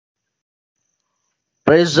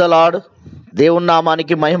Praise the lord. దేవుని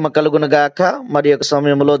నామానికి మహిమ కలుగును గాక. మరి యొక్క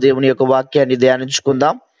సమయంలో దేవుని యొక్క వాక్యాన్ని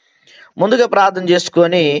ధ్యానించుకుందాం. ముందుగా ప్రార్థన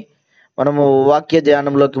చేసుకొని మనము వాక్య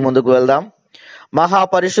ధ్యానంలోకి ముందుకు వెళ్దాం.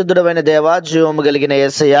 మహాపరిశుద్ధుడమైన దేవ, జీవము కలిగిన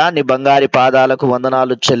యేసయ్య, నీ బంగారి పాదాలకు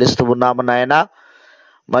వందనాలు చెల్లిస్తూ ఉన్నాము నాయన.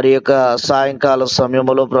 మరి యొక్క సాయంకాల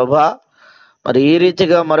సమయంలో ప్రభా, మరి ఈ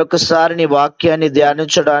రీతిగా మరొకసారి నీ వాక్యాన్ని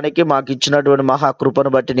ధ్యానించడానికి మాకు ఇచ్చినటువంటి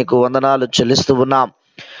మహాకృపను బట్టి నీకు వందనాలు చెల్లిస్తూ ఉన్నాం.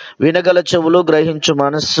 వినగల చెవులు, గ్రహించు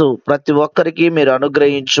మనస్సు ప్రతి ఒక్కరికి మీరు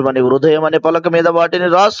అనుగ్రహించమని హృదయం అనే పలక మీద వాటిని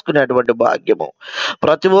రాసుకునేటువంటి భాగ్యము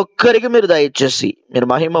ప్రతి ఒక్కరికి మీరు దయచేసి మీరు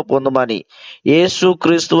మహిమ పొందమని యేసు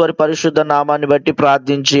క్రీస్తు వారి పరిశుద్ధ నామాన్ని బట్టి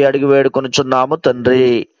ప్రార్థించి అడిగి వేడుకొనుచున్నాము తండ్రి,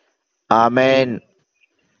 ఆమెన్.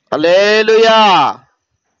 హల్లెలూయా.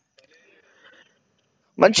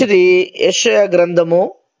 మంచిది. యెషయా గ్రంథము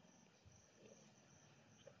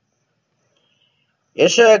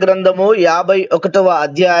 51వ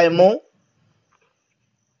అధ్యాయము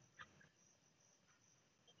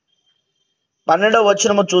 12వ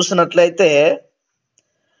వచనము చూసినట్లయితే,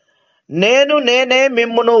 నేనే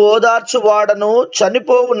మిమ్మును ఓదార్చువాడను,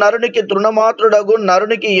 చనిపోవు నరునికి తృణమాత్రుడగు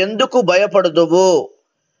నరునికి ఎందుకు భయపడుదువు?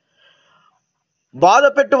 బాధ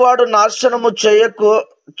పెట్టువాడు నాశనము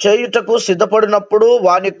చేయుటకు సిద్ధపడినప్పుడు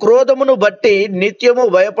వాని క్రోధమును బట్టి నిత్యము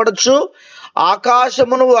భయపడచ్చు.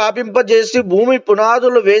 ఆకాశమును వ్యాపింపజేసి భూమి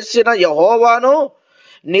పునాదులు వేసిన యెహోవాను,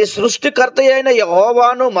 నీ సృష్టికర్త అయిన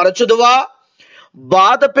యెహోవాను మరచుదువా?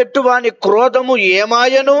 బాధ పెట్టువాని క్రోధము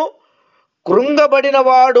ఏమాయను? కృంగబడిన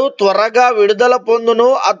వాడు త్వరగా విడుదల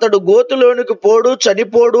పొందును. అతడు గోతిలోనికి పోడు,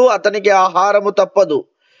 చనిపోడు, అతనికి ఆహారము తప్పదు.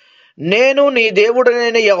 నేను నీ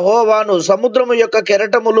దేవుడనైన యెహోవాను, సముద్రము యొక్క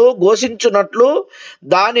కెరటములు ఘోషించున్నట్లు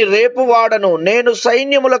దాని రేపు వాడను. నేను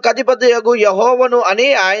సైన్యములకు అధిపతియగు యెహోవాను అని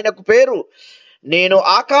ఆయనకు పేరు. నేను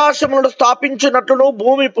ఆకాశములను స్థాపించినట్లును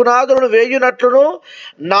భూమి పునాదులను వేయునట్లును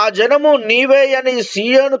నా జనము నీవే అని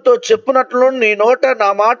సీయోనుతో చెప్పునట్లును నీ నోట నా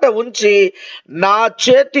మాట ఉంచి నా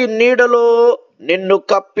చేతి నీడలో నిన్ను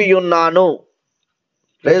కప్పియున్నాను.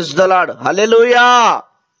 Praise the lord. హల్లెలూయా.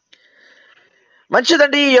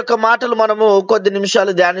 మంచిదండి. ఈ యొక్క మాటలు మనము కొద్ది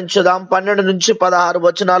నిమిషాలు ధ్యానించుదాం. 12 నుంచి 16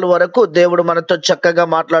 వచనాల వరకు దేవుడు మనతో చక్కగా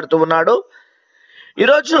మాట్లాడుతూ ఉన్నాడు.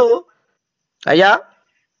 ఈరోజు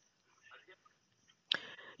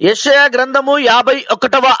యెషయా గ్రంథము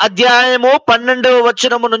 51వ అధ్యాయము 12వ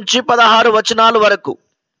వచనము నుంచి 16 వచనాల వరకు.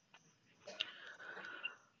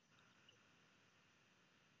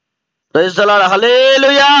 Praise the lord.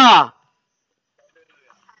 హల్లెలూయా.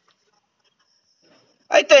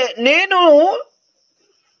 అయితే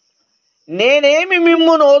నేనేమి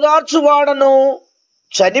మిమ్మును ఓదార్చువాడను,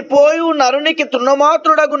 చనిపోయు నరునికి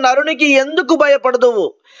తృణమాత్రుడగు నరునికి ఎందుకు భయపడదువు?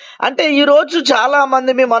 అంటే ఈరోజు చాలా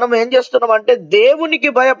మంది మనం ఏం చేస్తున్నాం అంటే దేవునికి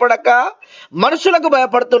భయపడక మనుషులకు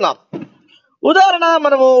భయపడుతున్నాం. ఉదాహరణ,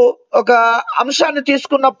 మనము ఒక అంశాన్ని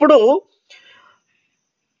తీసుకున్నప్పుడు,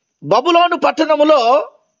 బబులోను పట్టణములో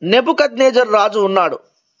నెబుకద్నెజరు రాజు ఉన్నాడు.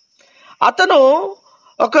 అతను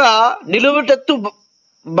ఒక నిలువుటెత్తు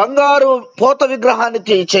బంగారు పోత విగ్రహాన్ని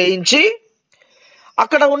చేయించి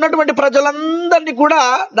అక్కడ ఉన్నటువంటి ప్రజలందరినీ కూడా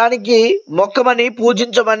దానికి మొక్కమని,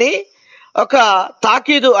 పూజించమని ఒక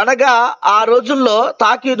తాకీదు, అనగా ఆ రోజుల్లో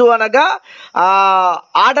తాకీదు అనగా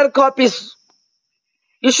ఆర్డర్ కాపీస్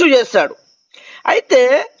ఇష్యూ చేశాడు. అయితే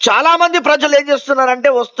చాలా మంది ప్రజలు ఏం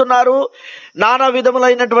చేస్తున్నారంటే వస్తున్నారు, నానా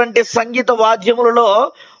విధములైనటువంటి సంగీత వాద్యములలో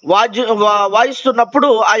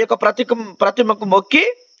వాయిస్తున్నప్పుడు ఆ యొక్క ప్రతిమకు మొక్కి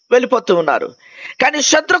వెళ్ళిపోతూ ఉన్నారు. కానీ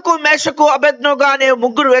శద్రకు, మేషకు, అబేద్నెగో అనే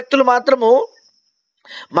 3 వ్యక్తులు మాత్రము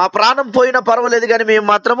మా ప్రాణం పోయినా పర్వాలేదు కానీ మేము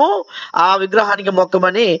మాత్రము ఆ విగ్రహానికి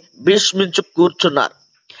మొక్కమని భీష్మించు కూర్చున్నారు.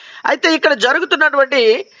 అయితే ఇక్కడ జరుగుతున్నటువంటి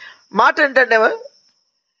మాట ఏంటంటే,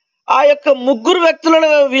 ఆ యొక్క 3 వ్యక్తుల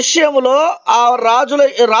విషయంలో ఆ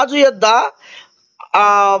రాజు యొద్ద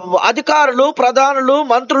అధికారులు, ప్రధానులు,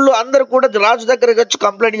 మంత్రులు అందరూ కూడా రాజు దగ్గరికి వచ్చి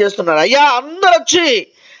కంప్లైంట్ చేస్తున్నారు. అయ్యా, అందరు వచ్చి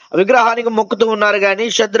విగ్రహానికి మొక్కుతూ ఉన్నారు కానీ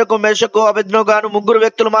శద్రకు, మేషకు, అబేద్నెగో 3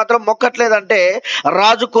 వ్యక్తులు మాత్రం మొక్కట్లేదంటే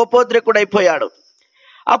రాజు కోపోద్రేకుడైపోయాడు.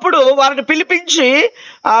 అప్పుడు వారిని పిలిపించి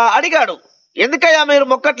అడిగాడు, ఎందుకయ్యా మీరు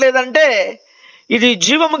మొక్కట్లేదంటే, ఇది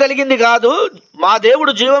జీవము కలిగింది కాదు, మా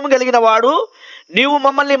దేవుడు జీవము కలిగిన వాడు. నీవు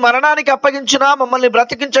మమ్మల్ని మరణానికి అప్పగించినా మమ్మల్ని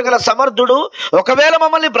బ్రతికించగల సమర్థుడు. ఒకవేళ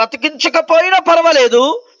మమ్మల్ని బ్రతికించకపోయినా పర్వాలేదు,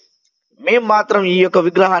 మేము మాత్రం ఈ యొక్క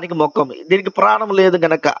విగ్రహానికి మొక్కము, దీనికి ప్రాణం లేదు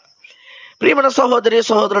గనక. ప్రియమైన సహోదరి,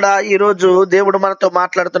 సహోదరుడా, ఈరోజు దేవుడు మనతో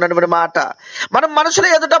మాట్లాడుతున్నటువంటి మాట, మనం మనుషుల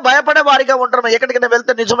ఎదుట భయపడే వారిగా ఉంటాం. ఎక్కడికైనా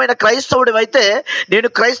వెళ్తే నిజమైన క్రైస్తవుడి అయితే నేను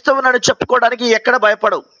క్రైస్తవుని చెప్పుకోవడానికి ఎక్కడ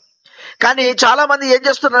భయపడవు. కానీ చాలా మంది ఏం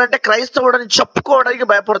చేస్తున్నారంటే క్రైస్తవుడని చెప్పుకోవడానికి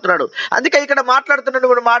భయపడుతున్నాడు. అందుకే ఇక్కడ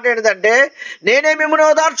మాట్లాడుతున్నటువంటి మాట ఏంటంటే, నేనే మిమ్మల్ని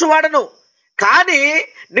ఓదార్చువాడను, కానీ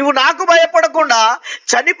నువ్వు నాకు భయపడకుండా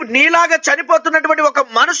నీలాగా చనిపోతున్నటువంటి ఒక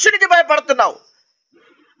మనుషునికి భయపడుతున్నావు.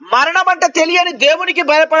 మరణం అంటే తెలియని దేవునికి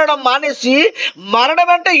భయపడడం మానేసి మరణం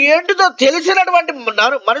అంటే ఏంటిదో తెలిసినటువంటి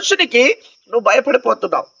మనుషునికి నువ్వు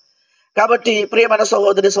భయపడిపోతున్నావు. కాబట్టి ప్రియమైన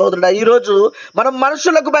సహోదరి సహోదరుడా, ఈరోజు మనం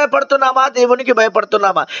మనుషులకు భయపడుతున్నామా, దేవునికి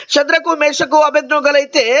భయపడుతున్నామా? శద్రకు మేషకు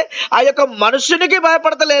అబేద్నెగోలైతే ఆ యొక్క మనుషునికి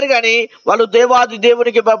భయపడతలేరు కానీ వాళ్ళు దేవాది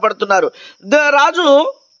దేవునికి భయపడుతున్నారు. రాజు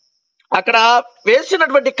అక్కడ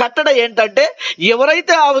వేసినటువంటి కట్టడ ఏంటంటే,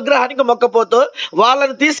 ఎవరైతే ఆ విగ్రహానికి మొక్కపోతో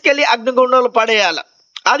వాళ్ళని తీసుకెళ్లి అగ్నిగుండంలో పడేయాలి.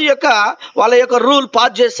 అది వాళ్ళ యొక్క రూల్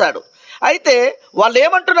పాస్ చేశాడు. అయితే వాళ్ళు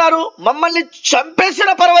ఏమంటున్నారు, మమ్మల్ని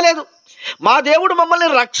చంపేసినా పర్వాలేదు, మా దేవుడు మమ్మల్ని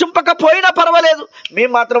రక్షింపకపోయినా పర్వాలేదు,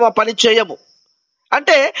 మేము మాత్రం ఆ పని చేయము.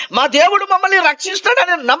 అంటే మా దేవుడు మమ్మల్ని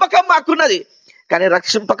రక్షిస్తాడనే నమ్మకం మాకున్నది, కానీ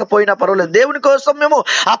రక్షింపకపోయినా పర్వాలేదు, దేవుని కోసం మేము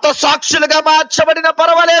హతసాక్షులుగా మార్చబడినా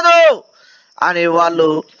పర్వాలేదు అని వాళ్ళు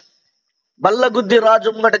బల్లగుద్ది రాజు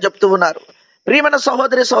ముంగట చెప్తూ ఉన్నారు. ప్రియమైన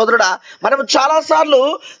సహోదరి సహోదరుడా, మనం చాలా సార్లు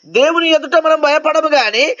దేవుని ఎదుట మనం భయపడము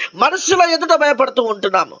కానీ మనుషుల ఎదుట భయపడుతూ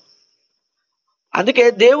ఉంటున్నాము. అందుకే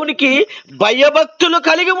దేవునికి భయభక్తులు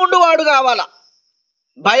కలిగి ఉండువాడు కావాలా,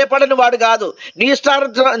 భయపడని వాడు కాదు.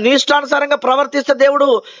 నీ ఇష్టానుసారంగా ప్రవర్తిస్తే దేవుడు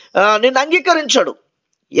నిన్ను అంగీకరించడు.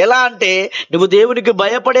 ఎలా అంటే నువ్వు దేవునికి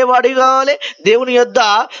భయపడేవాడు కావాలి, దేవుని యొద్ద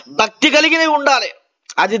భక్తి కలిగి ఉండాలి,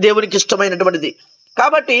 అది దేవునికి ఇష్టమైనటువంటిది.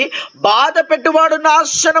 కాబట్టి బాధ పెట్టువాడు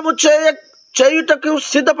నాశనము చేయుటకు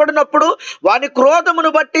సిద్ధపడినప్పుడు వాని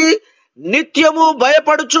క్రోధమును బట్టి నిత్యము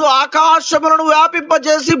భయపడుచు ఆకాశములను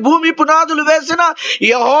వ్యాపింపజేసి భూమి పునాదులు వేసిన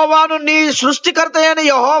యెహోవాను, నీ సృష్టికర్త అయిన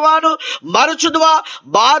యెహోవాను మరచుదువా?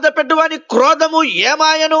 బాధ పెట్టువాని క్రోధము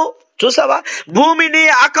ఏమాయను? చూసావా, భూమిని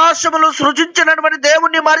ఆకాశములు సృజించినటువంటి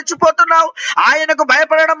దేవుణ్ణి మర్చిపోతున్నావు, ఆయనకు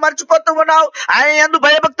భయపడడం మర్చిపోతూ ఉన్నావు, ఆయన యందు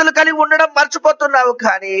భయభక్తులు కలిగి ఉండడం మర్చిపోతున్నావు.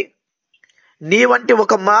 కానీ నీ వంటి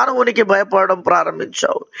ఒక మానవునికి భయపడడం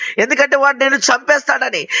ప్రారంభించావు, ఎందుకంటే వాడు నేను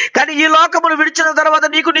చంపేస్తాడని. కానీ ఈ లోకమును విడిచిన తర్వాత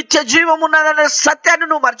నీకు నిత్య జీవం ఉన్నదనే సత్యాన్ని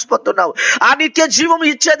నువ్వు మర్చిపోతున్నావు. ఆ నిత్య జీవం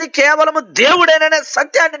ఇచ్చేది కేవలము దేవుడేననే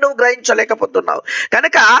సత్యాన్ని నువ్వు గ్రహించలేకపోతున్నావు.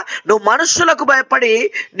 కనుక నువ్వు మనుషులకు భయపడి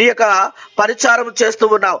నీ యొక్క పరిచారం చేస్తూ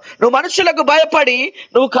ఉన్నావు, నువ్వు మనుషులకు భయపడి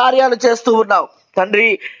నువ్వు కార్యాలు చేస్తూ ఉన్నావు.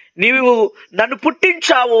 తండ్రి, నీవు నన్ను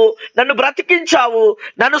పుట్టించావు, నన్ను బ్రతికించావు,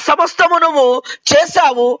 నన్ను సమస్తము నువ్వు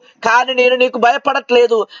చేశావు, కానీ నేను నీకు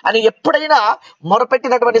భయపడట్లేదు అని ఎప్పుడైనా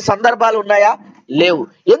మొరపెట్టినటువంటి సందర్భాలు ఉన్నాయా? లేవు.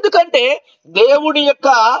 ఎందుకంటే దేవుడి యొక్క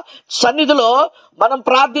సన్నిధిలో మనం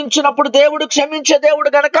ప్రార్థించినప్పుడు దేవుడు క్షమించే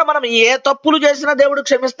దేవుడు గనక మనం ఏ తప్పులు చేసినా దేవుడు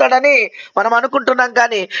క్షమిస్తాడని మనం అనుకుంటున్నాం.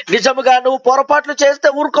 కానీ నిజముగా నువ్వు పొరపాట్లు చేస్తే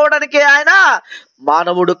ఊరుకోవడానికి ఆయన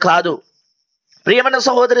మానవుడు కాదు. ప్రియమైన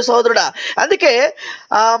సహోదరి సహోదరుడా, అందుకే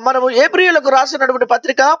మనము హెబ్రీయులకు రాసినటువంటి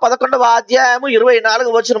పత్రిక 11వ అధ్యాయము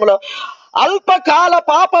 24వ వచనములో అల్పకాల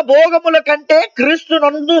పాప భోగముల కంటే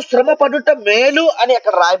క్రీస్తునందు శ్రమ పడుట మేలు అని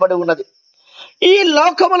అక్కడ రాయబడి ఉన్నది. ఈ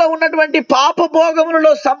లోకములో ఉన్నటువంటి పాప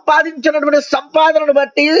భోగములలో సంపాదించినటువంటి సంపాదనను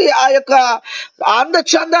బట్టి, ఆ యొక్క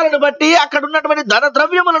అందచందాలను బట్టి, అక్కడ ఉన్నటువంటి ధన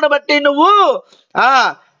ద్రవ్యములను బట్టి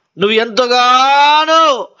నువ్వు ఎంతగానో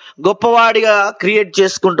గొప్పవాడిగా క్రియేట్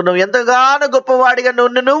చేసుకుంటున్నావు, ఎంతగానో గొప్పవాడిగా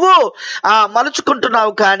నువ్వు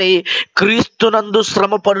మలుచుకుంటున్నావు. కానీ క్రీస్తునందు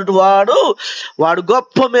శ్రమ పడువాడు వాడు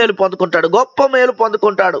గొప్ప మేలు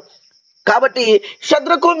పొందుకుంటాడు. కాబట్టి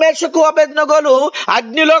శద్రకు మేషకు అబేద్నెగోలు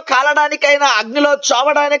అగ్నిలో కాలడానికైనా, అగ్నిలో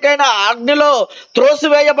చావడానికైనా, అగ్నిలో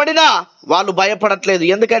త్రోసివేయబడినా వాళ్ళు భయపడట్లేదు.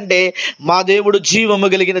 ఎందుకంటే మా దేవుడు జీవము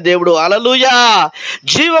కలిగిన దేవుడు. హల్లెలూయా!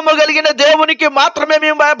 జీవము కలిగిన దేవునికి మాత్రమే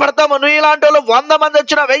మేము భయపడతాము. నువ్వు ఇలాంటి వాళ్ళు 100 మంది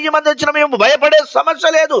వచ్చినా 1000 మంది వచ్చినా మేము భయపడే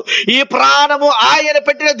సమస్య లేదు. ఈ ప్రాణము ఆయన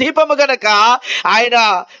పెట్టిన దీపము గనక ఆయన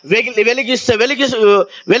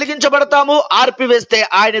వెలిగించబడతాము, ఆర్పివేస్తే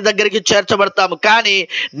ఆయన దగ్గరికి చేర్చబడతాము. కానీ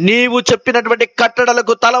నీవు చెప్పినటువంటి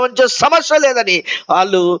కట్టడలకు తల వంచే సమస్య లేదని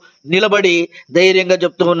వాళ్ళు నిలబడి ధైర్యంగా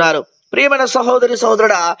చెప్తూ ఉన్నారు. ప్రియమైన సహోదరి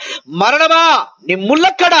సహోదరుడా, మరణమా నీ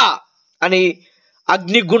ముల్లక్కడా అని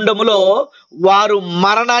అగ్నిగుండములో వారు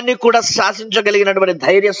మరణాన్ని కూడా శాసించగలిగినటువంటి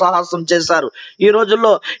ధైర్య సాహసం చేశారు. ఈ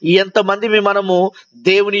రోజుల్లో ఎంతమంది మనము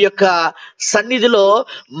దేవుని యొక్క సన్నిధిలో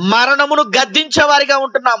మరణమును గద్దించే వారిగా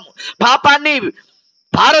ఉంటున్నాము, పాపాన్ని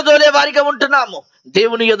పారదోలే వారిగా ఉంటున్నాము,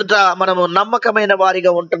 దేవుని ఎదుట మనము నమ్మకమైన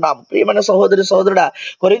వారిగా ఉంటున్నాము. ప్రియమైన సహోదరి సహోదరుడా,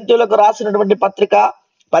 కొరింథీయులకు రాసినటువంటి పత్రిక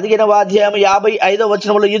 15వ అధ్యాయం 55వ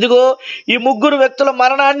వచనంలో ఇదిగో ఈ 3 వ్యక్తుల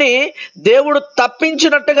మరణాన్ని దేవుడు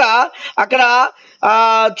తప్పించినట్టుగా అక్కడ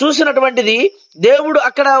చూసినటువంటిది. దేవుడు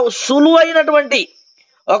అక్కడ సులువైనటువంటి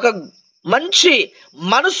ఒక మంచి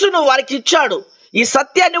మనసును వారికి ఇచ్చాడు. ఈ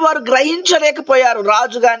సత్యాన్ని వారు గ్రహించలేకపోయారు.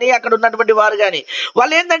 రాజు గాని అక్కడ ఉన్నటువంటి వారు గాని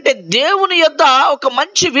వాళ్ళు ఏంటంటే దేవుని యొద్ద ఒక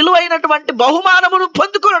మంచి విలువైనటువంటి బహుమానమును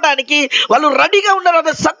పొందుకోవడానికి వాళ్ళు రెడీగా ఉన్నారు.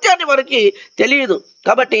 అనే సత్యాన్ని వారికి తెలియదు.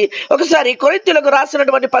 కాబట్టి ఒకసారి కొరింథీయులకు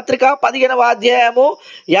రాసినటువంటి పత్రిక 15వ అధ్యాయము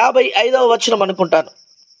 55వ వచనం అనుకుంటాను.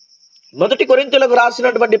 మొదటి కొరింథీయులకు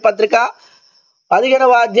రాసినటువంటి పత్రిక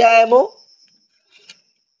 15వ అధ్యాయము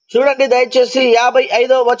చూడండి దయచేసి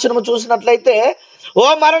 55వ వచనము చూసినట్లయితే, ఓ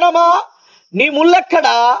మరణమా నీ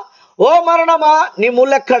ముల్లెక్కడా, ఓ మరణమా నీ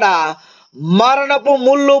ముల్లెక్కడా, మరణపు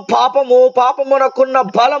ముళ్ళు పాపము, పాపమునకున్న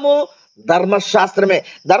బలము ధర్మశాస్త్రమే.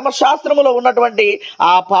 ధర్మశాస్త్రములో ఉన్నటువంటి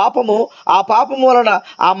ఆ పాపము వలన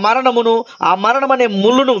ఆ మరణం అనే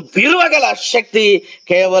ముళ్ళును విలువగల శక్తి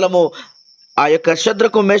కేవలము ఆ యొక్క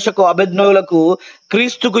శద్రకు మేషకు అబేద్నెగోలకు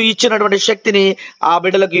క్రీస్తుకు ఇచ్చినటువంటి శక్తిని ఆ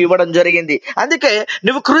బిడ్డలకు ఇవ్వడం జరిగింది. అందుకే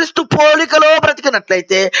నువ్వు క్రీస్తు పోలికలో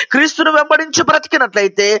బ్రతికినట్లయితే, క్రీస్తును వెంబడించి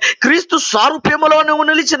బ్రతికినట్లయితే, క్రీస్తు సారూప్యములో నువ్వు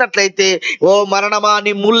నిలిచినట్లయితే, ఓ మరణమా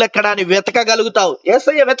నీ ముళ్ళెక్కడా అని వెతకగలుగుతావు.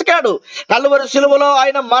 యేసయ్య వెతికాడు. కల్వరి శిలువలో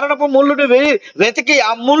ఆయన మరణపు ముళ్ళును వెతికి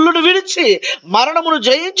ఆ ముళ్ళును విడిచి మరణమును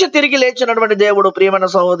జయించి తిరిగి లేచినటువంటి దేవుడు. ప్రియమైన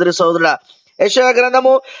సహోదరి సహోదరుడా, యెషయా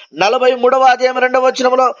గ్రంథము 43వ అధ్యాయం 2వ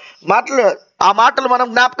వచనములో ఆ మాటలు మనం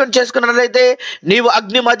జ్ఞాపకం చేసుకున్నట్లయితే, నీవు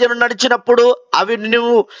అగ్ని మధ్యను నడిచినప్పుడు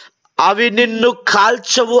అవి నిన్ను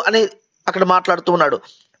కాల్చవు అని అక్కడ మాట్లాడుతూ ఉన్నాడు.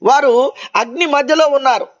 వారు అగ్ని మధ్యలో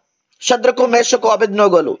ఉన్నారు. శద్రకు మేషకు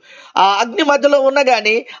అబేద్నెగోలు ఆ అగ్ని మధ్యలో ఉన్న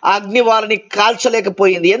గాని ఆ అగ్ని వారిని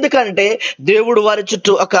కాల్చలేకపోయింది. ఎందుకంటే దేవుడు వారి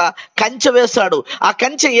చుట్టూ ఒక కంచె వేశాడు. ఆ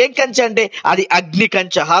కంచె ఏం కంచె అంటే అది అగ్ని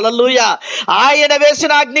కంచె. హల్లెలూయా. ఆయన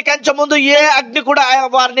వేసిన అగ్ని కంచె ముందు ఏ అగ్ని కూడా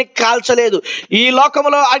వారిని కాల్చలేదు. ఈ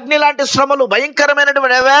లోకంలో అగ్ని లాంటి శ్రమలు,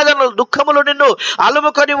 భయంకరమైనటువంటి వేదనలు, దుఃఖములు నిన్ను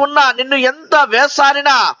అలుముకొని ఉన్నా, నిన్ను ఎంత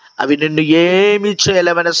వేసారినా అవి నిన్ను ఏమీ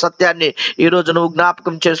చేయలేవనే సత్యాన్ని ఈరోజు నువ్వు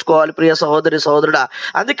జ్ఞాపకం చేసుకోవాలి ప్రియ సహోదరి సహోదరుడా.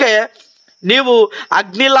 అందుకే నీవు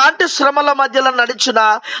అగ్ని లాంటి శ్రమల మధ్యలో నడిచినా,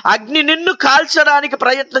 అగ్ని నిన్ను కాల్చడానికి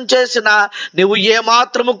ప్రయత్నం చేసినా, నువ్వు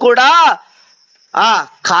ఏమాత్రము కూడా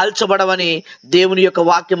కాల్చబడవని దేవుని యొక్క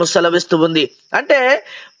వాక్యము సెలవిస్తూ ఉంది. అంటే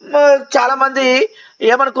చాలా మంది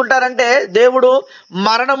ఏమనుకుంటారంటే, దేవుడు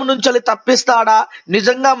మరణం నుంచి తప్పిస్తాడా,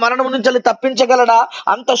 నిజంగా మరణం నుంచి తప్పించగలడా,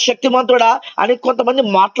 అంత శక్తిమంతుడా అని కొంతమంది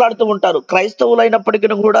మాట్లాడుతూ ఉంటారు. క్రైస్తవులైనప్పటికీ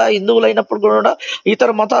కూడా, హిందువులైనప్పుడు కూడా,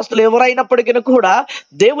 ఇతర మతస్థులు ఎవరైనప్పటికీ కూడా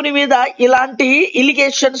దేవుని మీద ఇలాంటి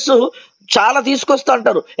ఇలిగేషన్స్ చాలా తీసుకొస్తూ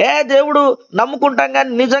అంటారు. దేవుడు నమ్ముకుంటాం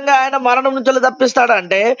కానీ నిజంగా ఆయన మరణం నుంచి తప్పిస్తాడా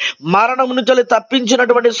అంటే, మరణం నుంచి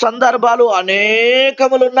తప్పించినటువంటి సందర్భాలు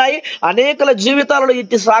అనేకములు ఉన్నాయి. అనేకల జీవితాలలో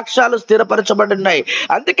ఇట్టి సాక్ష్యాలు స్థిరపరచబడి ఉన్నాయి.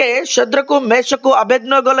 అందుకే శద్రకు మేషకు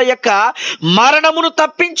అబేద్నెగోల యొక్క మరణమును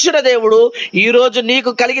తప్పించిన దేవుడు ఈ రోజు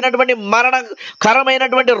నీకు కలిగినటువంటి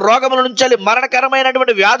మరణకరమైనటువంటి రోగముల నుంచి,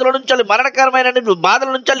 మరణకరమైనటువంటి వ్యాధుల నుంచి, మరణకరమైనటువంటి బాధల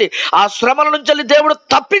నుంచి, ఆ శ్రమల నుంచి దేవుడు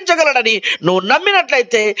తప్పించగలడని నువ్వు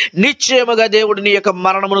నమ్మినట్లయితే నిశ్చయముగా దేవుడు నీ యొక్క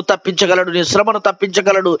మరణమును తప్పించగలడు, నీ శ్రమను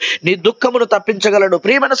తప్పించగలడు, నీ దుఃఖమును తప్పించగలడు.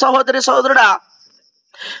 ప్రియమైన సహోదరి సహోదరుడా,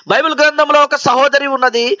 బైబిల్ గ్రంథంలో ఒక సహోదరి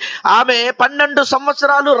ఉన్నది. ఆమె 12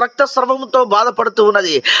 సంవత్సరాలు రక్తస్రావంతో బాధపడుతూ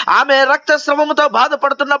ఉన్నది. ఆమె రక్తస్రావంతో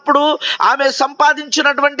బాధపడుతున్నప్పుడు ఆమె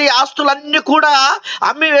సంపాదించినటువంటి ఆస్తులన్నీ కూడా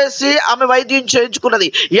అమ్మివేసి ఆమె వైద్యం చేయించుకున్నది.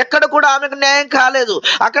 ఎక్కడ కూడా ఆమెకు న్యాయం కాలేదు.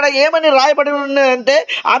 అక్కడ ఏమని రాయబడి ఉన్నదంటే,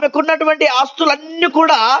 ఆమెకున్నటువంటి ఆస్తులన్నీ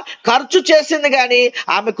కూడా ఖర్చు చేసింది కానీ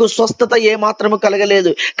ఆమెకు స్వస్థత ఏమాత్రము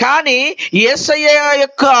కలగలేదు. కానీ యేసయ్య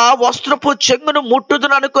యొక్క వస్త్రపు చెంగును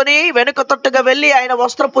ముట్టుదును అనుకొని వెనుక తట్టుగా వెళ్ళి ఆయన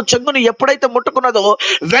వస్త్రపు చెంగును ఎప్పుడైతే ముట్టుకున్నదో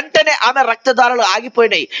వెంటనే ఆమె రక్తధారలు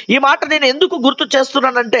ఆగిపోయినాయి. ఈ మాట నేను ఎందుకు గుర్తు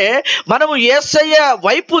చేస్తున్నానంటే, మనము యేసయ్య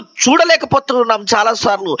వైపు చూడలేకపోతున్నాం. చాలా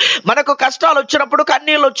సార్లు మనకు కష్టాలు వచ్చినప్పుడు,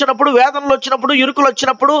 కన్నీళ్ళు వచ్చినప్పుడు, వేదనలు వచ్చినప్పుడు, ఇరుకులు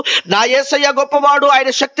వచ్చినప్పుడు, నా యేసయ్య గొప్పవాడు, ఆయన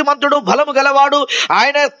శక్తిమంతుడు, బలము గలవాడు,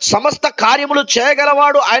 ఆయన సమస్త కార్యములు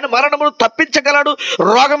చేయగలవాడు, ఆయన మరణమును తప్పించగలడు,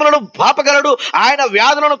 రోగములను పాపగలడు, ఆయన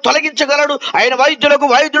వ్యాధులను తొలగించగలడు, ఆయన వైద్యులకు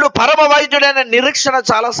వైద్యుడు, పరమ వైద్యుడు అనే నిరీక్షణ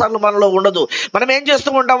చాలా సార్లు మనలో ఉండదు. మనం ఏం చేస్తూ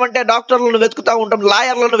ఉంటామంటే, డాక్టర్లను వెతుకుతూ ఉంటాం,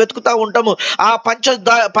 లాయర్లను వెతుకుతూ ఉంటాము, ఆ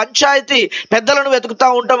పంచాయతీ పెద్దలను వెతుకుతూ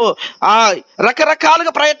ఉంటాము,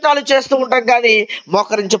 రకరకాలుగా ప్రయత్నాలు చేస్తూ ఉంటాం. కానీ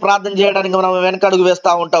మోకరించి ప్రార్థన చేయడానికి మనం వెనకడుగు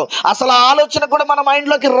వేస్తూ ఉంటాం. అసలు ఆ ఆలోచన కూడా మన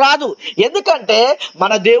మైండ్లోకి రాదు. ఎందుకంటే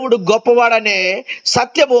మన దేవుడు గొప్పవాడనే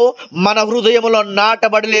సత్యము మన హృదయంలో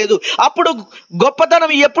నాటబడలేదు. అప్పుడు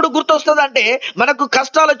గొప్పతనం ఎప్పుడు గుర్తొస్తుంది అంటే, మనకు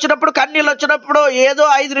కష్టాలు వచ్చినప్పుడు, కన్నీళ్ళు వచ్చినప్పుడు ఏదో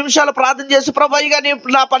 5 నిమిషాలు ప్రార్థన చేసి, ప్రభు ఇక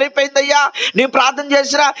నా పని అయిపోయిందయ్యా, నీ ప్రార్థన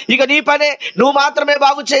చేసినా ఇక నీ పనే, నువ్వు మాత్రమే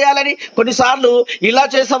బాగు చేయాలని కొన్నిసార్లు ఇలా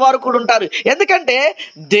చేసేవారు కూడా ఉంటారు. ఎందుకంటే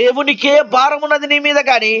దేవునికే భారం ఉన్నది నీ మీద,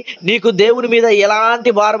 కానీ నీకు దేవుని మీద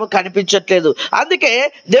ఎలాంటి భారము కనిపించట్లేదు. అందుకే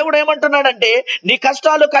దేవుడు ఏమంటున్నాడంటే, నీ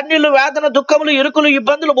కష్టాలు, కన్నీళ్లు, వేదన, దుఃఖములు, ఇరుకులు,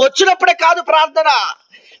 ఇబ్బందులు వచ్చినప్పుడే కాదు ప్రార్థన,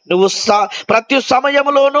 నువ్వు ప్రతి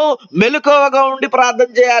సమయంలోనూ మెలకువగా ఉండి ప్రార్థన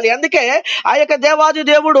చేయాలి. అందుకే ఆ యొక్క దేవాది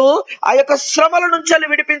దేవుడు ఆ యొక్క శ్రమల నుంచి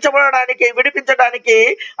విడిపించడానికి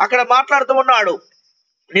అక్కడ మాట్లాడుతూ ఉన్నాడు.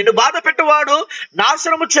 నిన్ను బాధ పెట్టువాడు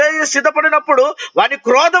నాశనము చేయ సిద్ధపడినప్పుడు వాని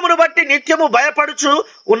క్రోధమును బట్టి నిత్యము భయపడుచు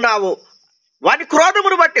ఉన్నావు. వాని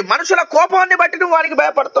క్రోధమును బట్టి, మనుషుల కోపాన్ని బట్టి నువ్వు వానికి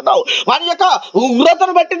భయపడుతున్నావు, వాని యొక్క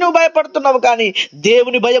ఉగ్రతను బట్టి నువ్వు భయపడుతున్నావు, కానీ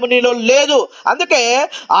దేవుని భయం నీలో లేదు. అందుకే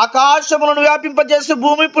ఆకాశములను వ్యాపింపజేసి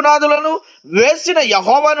భూమి పునాదులను వేసిన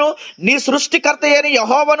యెహోవాను, నీ సృష్టికర్త అయిన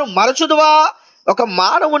యెహోవాను మరచుదువా? ఒక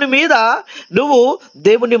మానవుని మీద నువ్వు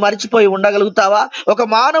దేవుణ్ణి మరిచిపోయి ఉండగలుగుతావా? ఒక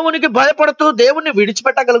మానవునికి భయపడుతూ దేవుణ్ణి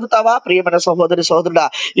విడిచిపెట్టగలుగుతావా? ప్రియమైన సహోదరి సహోదరుడా,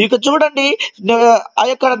 ఇక చూడండి, ఆ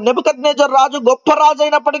యొక్క నెబుకద్నెజర్ రాజు గొప్ప రాజు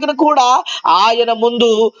అయినప్పటికీ కూడా ఆయన ముందు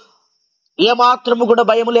ఏమాత్రము కూడా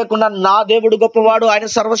భయం లేకుండా నా దేవుడు గొప్పవాడు, ఆయన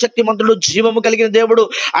సర్వశక్తిమంతుడు, జీవము కలిగిన దేవుడు,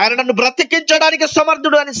 ఆయన నన్ను బ్రతికించడానికి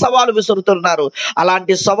సమర్థుడు అని సవాలు విసురుతున్నారు.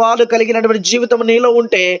 అలాంటి సవాలు కలిగినటువంటి జీవితం నీలో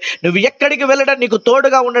ఉంటే నువ్వు ఎక్కడికి వెళ్ళడం, నీకు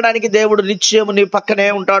తోడుగా ఉండడానికి దేవుడు నిశ్చయము నీ పక్కనే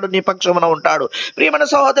ఉంటాడు, నీ పక్షమున ఉంటాడు. ప్రియమైన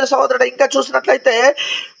సహోదరుడు, ఇంకా చూసినట్లయితే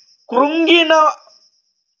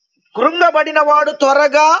కృంగబడిన వాడు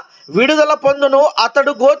త్వరగా విడుదల పొందును,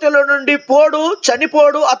 అతడు గోతిలో నుండి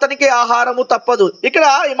చనిపోడు, అతనికి ఆహారము తప్పదు. ఇక్కడ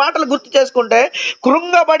ఈ మాటలు గుర్తు చేసుకుంటే,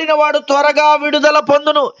 కృంగబడిన వాడు త్వరగా విడుదల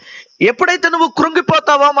పొందును. ఎప్పుడైతే నువ్వు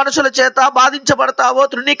కృంగిపోతావో, మనుషుల చేత బాధించబడతావో,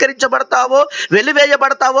 తృణీకరించబడతావో,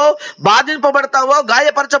 వెలివేయబడతావో, బాధింపబడతావో,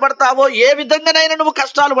 గాయపరచబడతావో, ఏ విధంగానైనా నువ్వు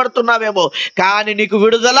కష్టాలు పడుతున్నావేమో, కానీ నీకు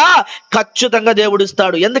విడుదల ఖచ్చితంగా దేవుడు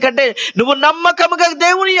ఇస్తాడు. ఎందుకంటే నువ్వు నమ్మకముగా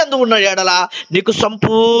దేవుని యందు ఉన్న ఎడల నీకు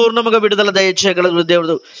సంపూర్ణముగా విడుదల దయచేయగలడు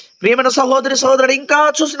దేవుడు. ప్రియమైన సహోదరుడు, ఇంకా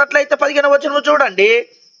చూసినట్లయితే 15వ వచనం చూడండి.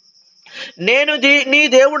 నేను నీ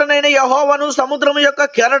దేవుడనైన యెహోవాను, సముద్రము యొక్క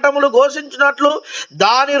కెరటములు ఘోషించినట్లు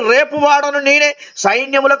దాని రేపువాడను నేనే,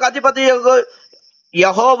 సైన్యములకు అధిపతి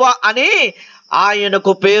యెహోవా అని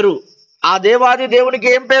ఆయనకు పేరు. ఆ దేవాది దేవునికి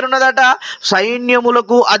ఏం పేరున్నదట?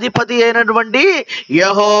 సైన్యములకు అధిపతి అయినటువంటి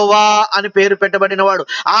యెహోవా అని పేరు పెట్టబడిన వాడు.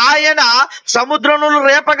 ఆయన సముద్రమును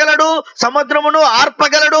రేపగలడు, సముద్రమును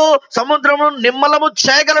ఆర్పగలడు, సముద్రమును నిమ్మలము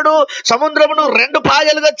చేయగలడు, సముద్రమును 2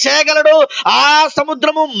 పాయలుగా చేయగలడు, ఆ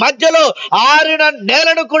సముద్రము మధ్యలో ఆరిన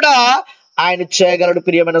నేలను కూడా ఆయన చేయగలడు.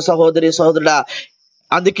 ప్రియమైన సహోదరుడా,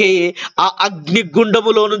 అందుకే ఆ అగ్ని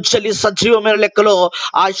గుండములో నుంచి సజీవమైన లెక్కలో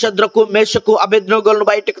ఆ శద్రకు, మేషకు, అబేద్నెగోలను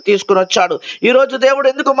బయటకు తీసుకుని వచ్చాడు. ఈ రోజు దేవుడు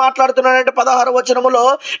ఎందుకు మాట్లాడుతున్నాడంటే 16వ వచనములో,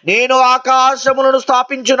 నేను ఆకాశములను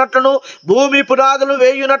స్థాపించినట్లును భూమి పునాదులు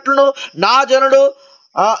వేయునట్లును నా జనుడు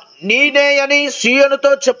నేనే అని సీయోనుతో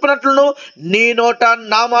చెప్పినట్లును నీ నోట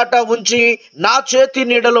నా మాట ఉంచి నా చేతి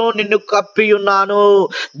నీడలో నిన్ను కప్పి ఉన్నాను.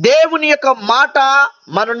 దేవుని యొక్క మాట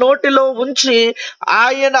మన నోటిలో ఉంచి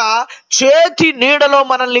ఆయన చేతి నీడలో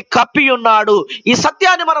మనల్ని కప్పి ఉన్నాడు. ఈ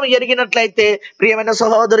సత్యాన్ని మనం ఎరిగినట్లయితే ప్రియమైన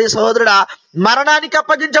సహోదరుడా, మరణానికి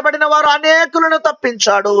అప్పగించబడిన వారు అనేకులను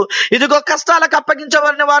తప్పించాడు. ఇదిగో కష్టాలకు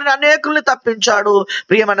అప్పగించబడిన వారిని అనేకుల్ని తప్పించాడు.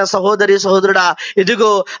 ప్రియమైన సహోదరుడా,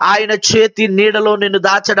 ఇదిగో ఆయన చేతి నీడలో నిన్ను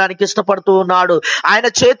దాచడానికి ఇష్టపడుతూ ఉన్నాడు. ఆయన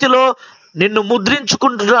చేతిలో నిన్ను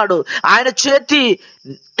ముద్రించుకుంటున్నాడు. ఆయన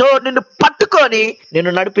చేతితో నిన్ను పట్టుకొని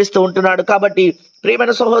నిన్ను నడిపిస్తూ ఉంటున్నాడు. కాబట్టి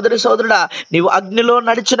ప్రియమైన సహోదరుడా, నీవు అగ్నిలో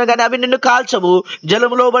నడిచిన గాని అవి నిన్ను కాల్చవు,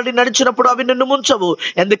 జలములో బడి నడిచినప్పుడు అవి నిన్ను ముంచవు.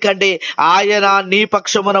 ఎందుకంటే ఆయన నీ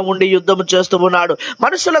పక్షమున ఉండి యుద్ధము చేస్తూ ఉన్నాడు.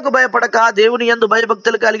 మనుషులకు భయపడక దేవుని యందు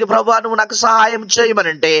భయభక్తులు కలిగి, ప్రభువా నువ్వు నాకు సహాయం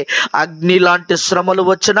చేయమనంటే అగ్ని లాంటి శ్రమలు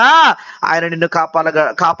వచ్చినా ఆయన నిన్ను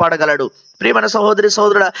కాపాడగలడు. ప్రియమైన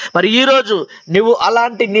సహోదరుడా, మరి ఈ రోజు నువ్వు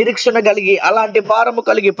అలాంటి నిరీక్షణ కలిగి, అలాంటి భారము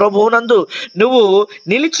కలిగి ప్రభువునందు నువ్వు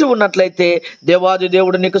నిలిచి ఉన్నట్లయితే దేవాది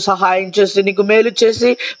దేవుడు నీకు సహాయం చేసి, నీకు మేలు చేసి,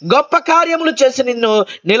 గొప్ప కార్యములు చేసి నిన్ను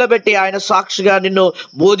నిలబెట్టి ఆయన సాక్షిగా నిన్ను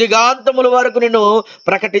బోధిగాంతముల వరకు నిన్ను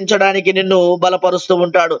ప్రకటించడానికి నిన్ను బలపరుస్తూ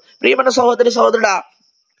ఉంటాడు. ప్రియమైన సహోదరుడా,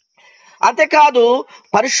 అంతేకాదు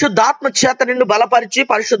పరిశుద్ధాత్మ చేత నిన్ను బలపరిచి,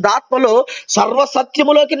 పరిశుద్ధాత్మలో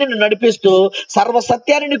సర్వసత్యములోకి నిన్ను నడిపిస్తూ,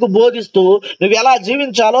 సర్వసత్యాన్ని నీకు బోధిస్తూ, నువ్వు ఎలా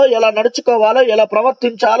జీవించాలో, ఎలా నడుచుకోవాలో, ఎలా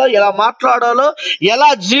ప్రవర్తించాలో, ఎలా మాట్లాడాలో, ఎలా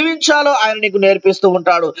జీవించాలో ఆయన నీకు నేర్పిస్తూ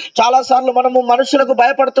ఉంటాడు. చాలాసార్లు మనము మనుషులకు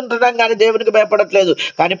భయపడుతుంటున్నాం కానీ దేవునికి భయపడట్లేదు.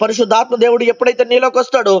 కానీ పరిశుద్ధాత్మ దేవుడు ఎప్పుడైతే నీలోకి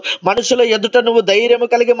వస్తాడో మనుషుల ఎదుట నువ్వు ధైర్యము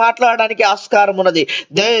కలిగి మాట్లాడడానికి ఆస్కారం ఉన్నది.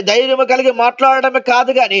 ధైర్యము కలిగి మాట్లాడడమే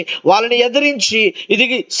కాదు కానీ వాళ్ళని ఎదిరించి ఇది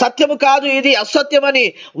సత్యము కాదు, ఇది అసత్యమని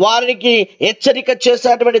వారికి హెచ్చరిక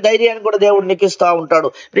చేసేటువంటి ధైర్యాన్ని కూడా దేవుడు నీకు ఇస్తా ఉంటాడు.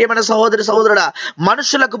 ప్రియమైన సహోదరి సహోదరుడా,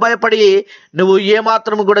 మనుషులకు భయపడి నువ్వు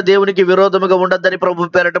ఏమాత్రము కూడా దేవునికి విరోధముగా ఉండొద్దని ప్రభు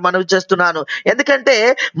పేరట మనవి చేస్తున్నాను. ఎందుకంటే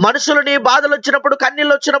మనుషులు నీ బాధలు వచ్చినప్పుడు,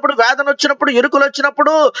 కన్నీళ్ళు వచ్చినప్పుడు, వేదన వచ్చినప్పుడు, ఇరుకులు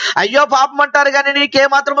వచ్చినప్పుడు అయ్యో పాపం అంటారు కానీ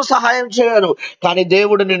నీకేమాత్రము సహాయం చేయరు. కానీ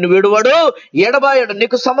దేవుడు నిన్ను విడువడు, ఎడబాయడు.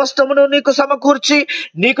 నీకు సమస్తమును నీకు సమకూర్చి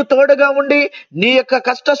నీకు తోడుగా ఉండి నీ యొక్క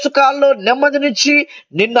కష్ట సుఖాల్లో నెమ్మదినిచ్చి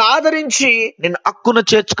నిన్ను ఆదరించి నిన్ను హక్కును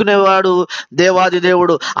చేర్చుకునేవాడు దేవాది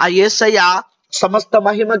దేవుడు. ఆ యేసయ్య సమస్త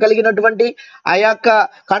మహిమ కలిగినటువంటి ఆ యొక్క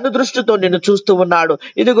కన్ను దృష్టితో నిన్ను చూస్తూ ఉన్నాడు.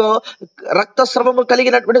 ఇదిగో రక్తస్రవము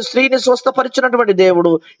కలిగినటువంటి స్త్రీని స్వస్థపరిచినటువంటి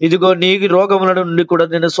దేవుడు ఇదిగో నీ రోగముల నుండి కూడా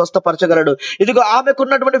నిన్ను స్వస్థపరచగలడు. ఇదిగో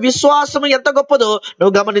ఆమెకున్నటువంటి విశ్వాసము ఎంత గొప్పదో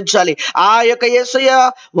నువ్వు గమనించాలి. ఆ యొక్క యేసయ్య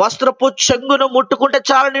వస్త్రపు చెంగును ముట్టుకుంటే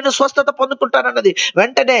చాలు నేను స్వస్థత పొందుకుంటానన్నది.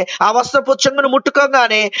 వెంటనే ఆ వస్త్రపు చెంగును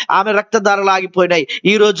ముట్టుకోగానే ఆమె రక్తధారలు ఆగిపోయినాయి.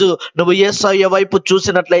 ఈ రోజు నువ్వు యేసయ్య వైపు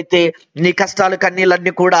చూసినట్లయితే నీ కష్టాలు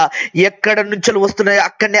కన్నీళ్ళన్నీ కూడా ఎక్కడ నుంచి వస్తున్నాయి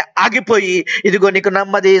అక్కడనే ఆగిపోయి ఇదిగో నీకు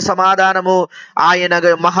నెమ్మది సమాధానము ఆయన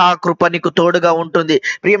మహాకృప నీకు తోడుగా ఉంటుంది.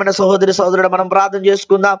 ప్రియమైన సహోదరి సహోదరుడు, మనం ప్రార్థన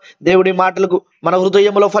చేసుకుందాం. దేవుడి మాటలకు మన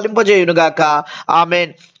హృదయంలో ఫలింపజేయును గాక.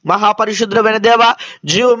 ఆమేన్. మహాపరిశుద్ధమైన దేవ,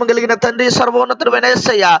 జీవము కలిగిన తండ్రి, సర్వోన్నతుడైన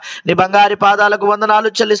యేసయ్య, నీ బంగారి పాదాలకు వందనాలు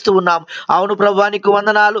చెల్లిస్తూ ఉన్నాం. అవును ప్రభువా, నీకు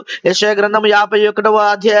వందనాలు. యెషయా గ్రంథం 51వ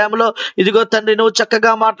అధ్యాయంలో ఇదిగో తండ్రి నువ్వు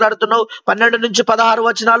చక్కగా మాట్లాడుతున్నావు. 12 నుంచి 16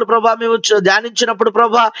 వచనాలు ప్రభా మేము ధ్యానించినప్పుడు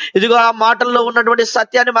ప్రభా ఇదిగో ఆ మాటల్లో ఉన్నటువంటి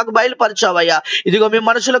సత్యాన్ని మాకు బయలుపరిచావయ్యా. ఇదిగో మేము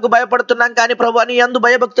మనుషులకు భయపడుతున్నాం కానీ ప్రభా నీ యందు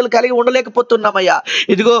భయభక్తులు కలిగి ఉండలేకపోతున్నామయ్యా.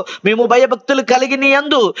 ఇదిగో మేము భయభక్తులు కలిగి నీ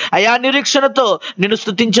యందు అయా నిరీక్షణతో నిన్ను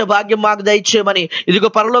స్తుతించే భాగ్యం మాకు దయచేయమని, ఇదిగో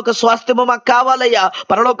పరలోక స్వాస్థ్యము మాకు కావాలయ్యా,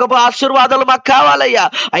 పరలోకపు ఆశీర్వాదాలు మాకు కావాలయ్యా.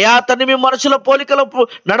 అయా తండ్రి మేము మనుషుల పోలికలో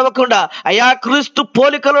నడవకుండా అయా క్రీస్తు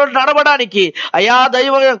పోలికలో నడవడానికి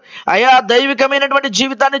అయా దైవికమైనటువంటి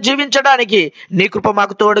జీవితాన్ని జీవించడానికి నీ కృప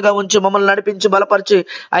మాకు తోడుగా ఉంచి మమ్మల్ని నడిపించి బలపరిచి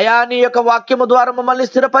అయా నీ యొక్క వాక్యము ద్వారా మమ్మల్ని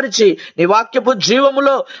స్థిరపరిచి నీ వాక్యపు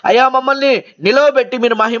జీవములో అయా మమ్మల్ని నిలవబెట్టి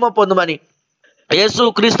మీరు మహిమ పొందమని యేసు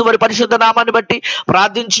క్రీస్తు వారి పరిశుద్ధ నామాన్ని బట్టి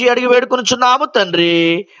ప్రార్థించి అడిగి వేడుకొనుచున్నాము తండ్రి.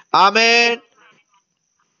 ఆమేన్.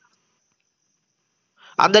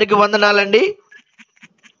 అందరికి వందనాలండి.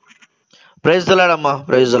 ప్రైజ్ ది లార్డ్ అమ్మా,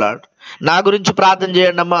 ప్రైజ్ ది లార్డ్. నా గురించి ప్రార్థన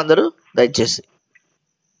చేయండి అమ్మా అందరూ దయచేసి.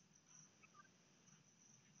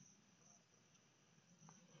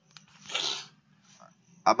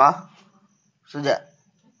 అమ్మా సుజా,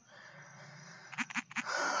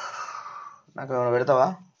 నాకు ఏమైనా పెడతావా?